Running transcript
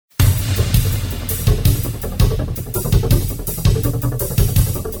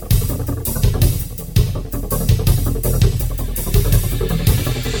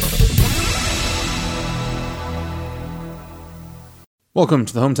Welcome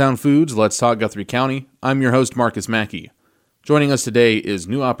to the Hometown Foods Let's Talk Guthrie County. I'm your host, Marcus Mackey. Joining us today is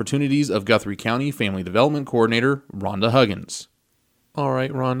New Opportunities of Guthrie County Family Development Coordinator, Rhonda Huggins. All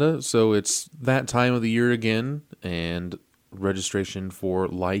right, Rhonda, so it's that time of the year again, and registration for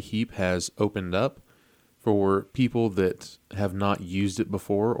LIHEAP has opened up for people that have not used it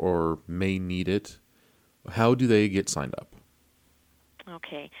before or may need it. How do they get signed up?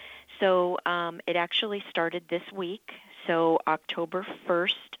 Okay, so it actually started this week. So October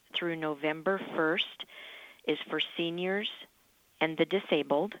 1st through November 1st is for seniors and the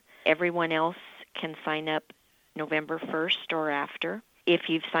disabled. Everyone else can sign up November 1st or after. If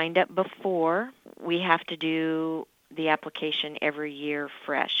you've signed up before, we have to do the application every year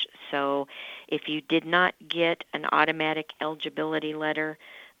fresh. So if you did not get an automatic eligibility letter,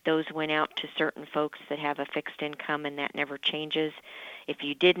 those went out to certain folks that have a fixed income, and that never changes. If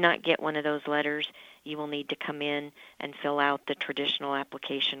you did not get one of those letters, you will need to come in and fill out the traditional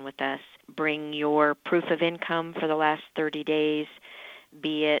application with us. Bring your proof of income for the last 30 days,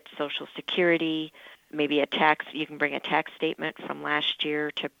 be it Social Security, maybe a tax. You can bring a tax statement from last year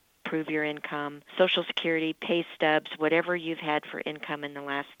to prove your income, Social Security, pay stubs, whatever you've had for income in the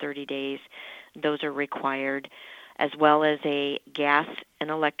last 30 days, those are required, as well as a gas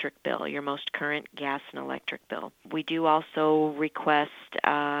and electric bill, your most current gas and electric bill. We do also request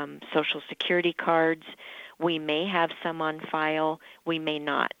Social Security cards. We may have some on file, we may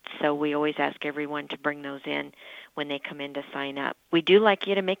not. So we always ask everyone to bring those in when they come in to sign up. We do like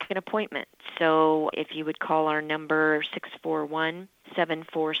you to make an appointment. So if you would call our number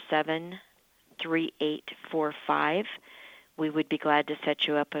 641-747-3845, we would be glad to set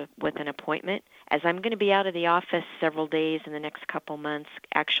you up with an appointment. As I'm going to be out of the office several days in the next couple months,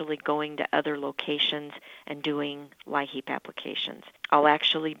 actually going to other locations and doing LIHEAP applications. I'll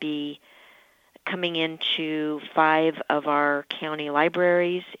actually be coming into 5 of our county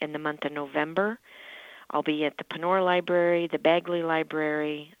libraries in the month of November. I'll be at the Panora Library, the Bagley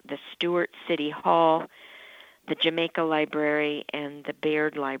Library, the Stewart City Hall, the Jamaica Library, and the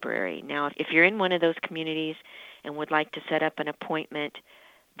Baird Library. Now, if you're in one of those communities and would like to set up an appointment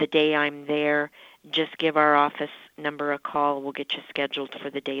the day I'm there, just give our office number a call. We'll get you scheduled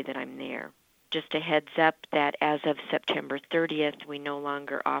for the day that I'm there. Just a heads up that as of September 30th, we no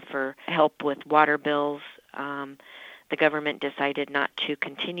longer offer help with water bills. The government decided not to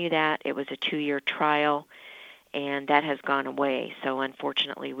continue that. It was a 2-year trial, and that has gone away. So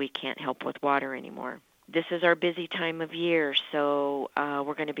unfortunately, we can't help with water anymore. This is our busy time of year, so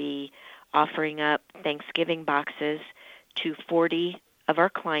we're going to be offering up Thanksgiving boxes to 40 of our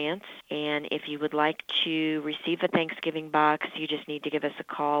clients, and if you would like to receive a Thanksgiving box, you just need to give us a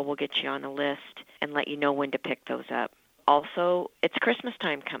call. We'll get you on a list and let you know when to pick those up. Also, it's Christmas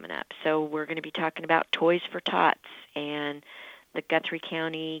time coming up, so we're going to be talking about Toys for Tots and the Guthrie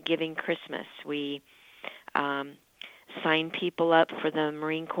County Giving Christmas. We sign people up for the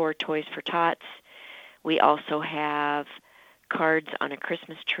Marine Corps Toys for Tots. We also have cards on a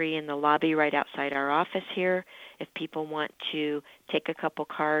Christmas tree in the lobby right outside our office here. If people want to take a couple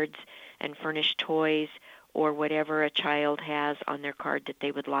cards and furnish toys or whatever a child has on their card that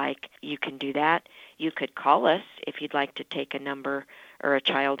they would like, you can do that. You could call us if you'd like to take a number or a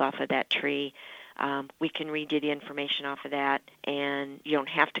child off of that tree. We can read you the information off of that, and you don't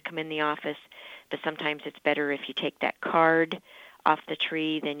have to come in the office, but sometimes it's better if you take that card off the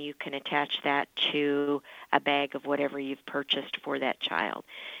tree, then you can attach that to a bag of whatever you've purchased for that child.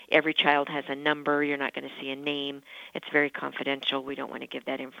 Every child has a number. You're not going to see a name. It's very confidential. We don't want to give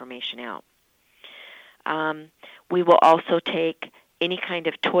that information out. We will also take any kind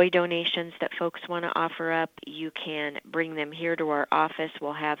of toy donations that folks want to offer up. You can bring them here to our office.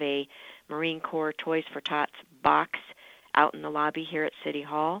 We'll have a Marine Corps Toys for Tots box out in the lobby here at City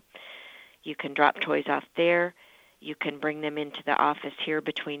Hall. You can drop toys off there. You can bring them into the office here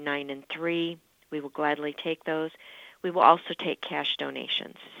between 9 and 3. We will gladly take those. We will also take cash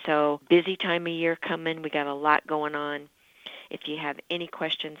donations. So busy time of year coming. We got a lot going on. If you have any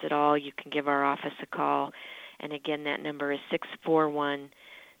questions at all, you can give our office a call. And again, that number is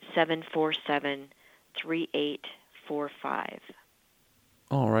 641-747-3845.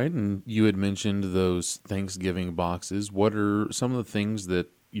 All right, and you had mentioned those Thanksgiving boxes. What are some of the things that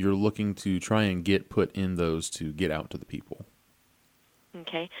you're looking to try and get put in those to get out to the people?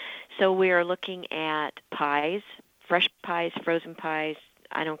 Okay, so we are looking at pies, fresh pies, frozen pies.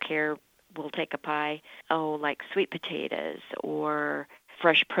 I don't care. We'll take a pie. Oh, like sweet potatoes or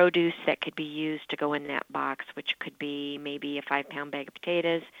fresh produce that could be used to go in that box, which could be maybe a 5-pound bag of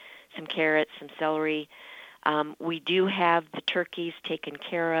potatoes, some carrots, some celery. We do have the turkeys taken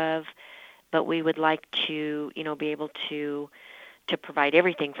care of, but we would like to, be able to to provide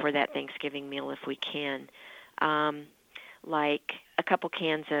everything for that Thanksgiving meal if we can. Like a couple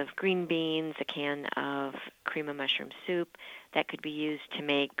cans of green beans, a can of cream of mushroom soup that could be used to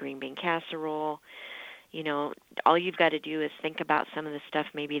make green bean casserole. All you've got to do is think about some of the stuff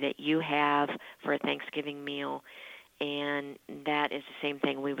maybe that you have for a Thanksgiving meal, and that is the same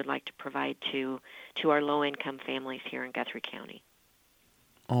thing we would like to provide to our low-income families here in Guthrie County.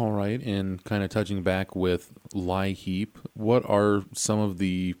 All right, and kind of touching back with LIHEAP, what are some of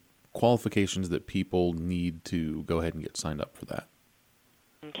the qualifications that people need to go ahead and get signed up for that?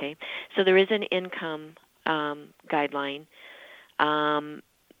 Okay, so there is an income guideline.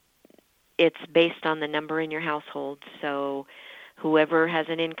 It's based on the number in your household, so whoever has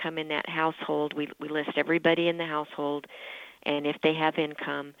an income in that household, we list everybody in the household, and if they have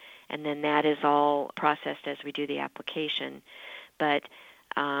income, and then that is all processed as we do the application. But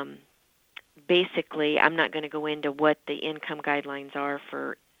basically, I'm not going to go into what the income guidelines are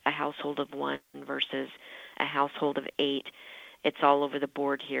for a household of 1 versus a household of 8. It's all over the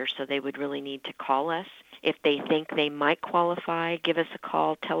board here, so they would really need to call us. If they think they might qualify, give us a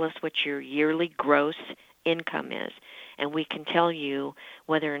call, tell us what your yearly gross income is, and we can tell you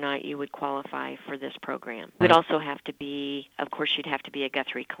whether or not you would qualify for this program. It would also have to be, of course, you'd have to be a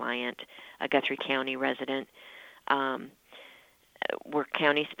Guthrie client, a Guthrie County resident. We're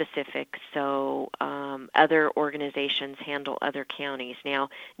county specific, so other organizations handle other counties. Now,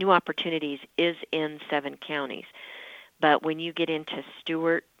 New Opportunities is in 7 counties, but when you get into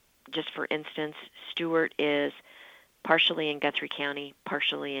Stewart, just for instance, Stewart is partially in Guthrie County,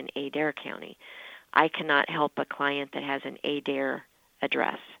 partially in Adair County. I cannot help a client that has an Adair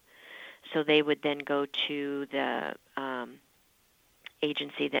address. So they would then go to the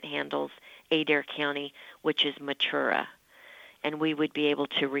agency that handles Adair County, which is Matura. And we would be able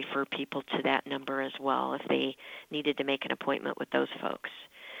to refer people to that number as well if they needed to make an appointment with those folks.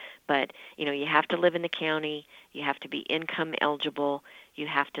 But, you have to live in the county, you have to be income eligible, you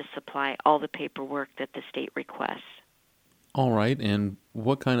have to supply all the paperwork that the state requests. All right, and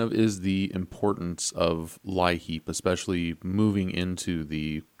what kind of is the importance of LIHEAP, especially moving into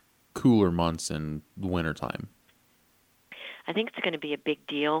the cooler months in wintertime? I think it's going to be a big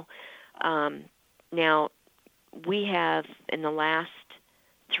deal. Now, we have, in the last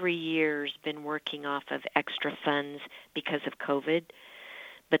 3 years, been working off of extra funds because of COVID,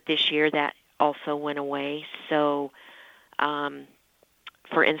 but this year that also went away. So,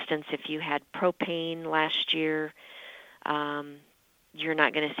 for instance, if you had propane last year, you're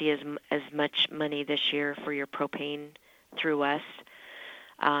not going to see as much money this year for your propane through us.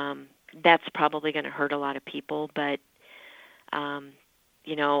 That's probably going to hurt a lot of people, but,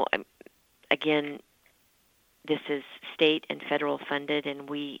 again, this is state and federal funded, and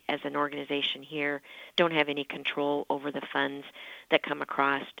we, as an organization here, don't have any control over the funds that come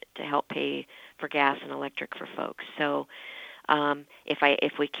across to help pay for gas and electric for folks. So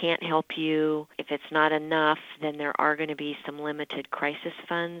if we can't help you, if it's not enough, then there are going to be some limited crisis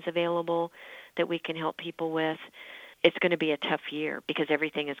funds available that we can help people with. It's going to be a tough year because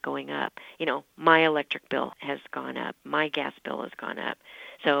everything is going up. My electric bill has gone up. My gas bill has gone up.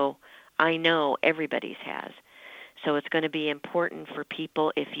 So I know everybody's has. So it's going to be important for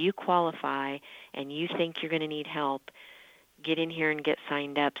people, if you qualify and you think you're going to need help, get in here and get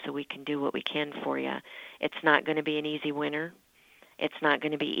signed up so we can do what we can for you. It's not going to be an easy winter. It's not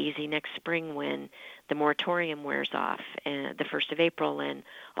going to be easy next spring when the moratorium wears off the 1st of April and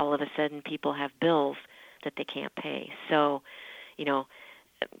all of a sudden people have bills that they can't pay. So,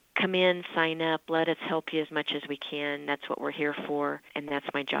 come in, sign up, let us help you as much as we can. That's what we're here for, and that's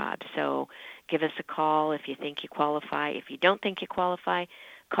my job. So give us a call if you think you qualify. If you don't think you qualify,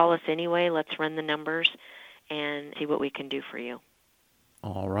 call us anyway. Let's run the numbers and see what we can do for you.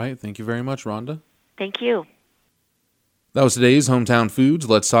 All right. Thank you very much, Rhonda. Thank you. That was today's Hometown Foods.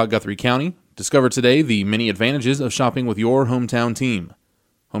 Let's Talk Guthrie County. Discover today the many advantages of shopping with your hometown team.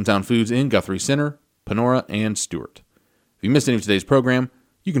 Hometown Foods in Guthrie Center, Panora, and Stewart. If you missed any of today's program,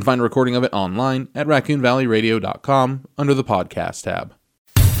 you can find a recording of it online at raccoonvalleyradio.com under the podcast tab.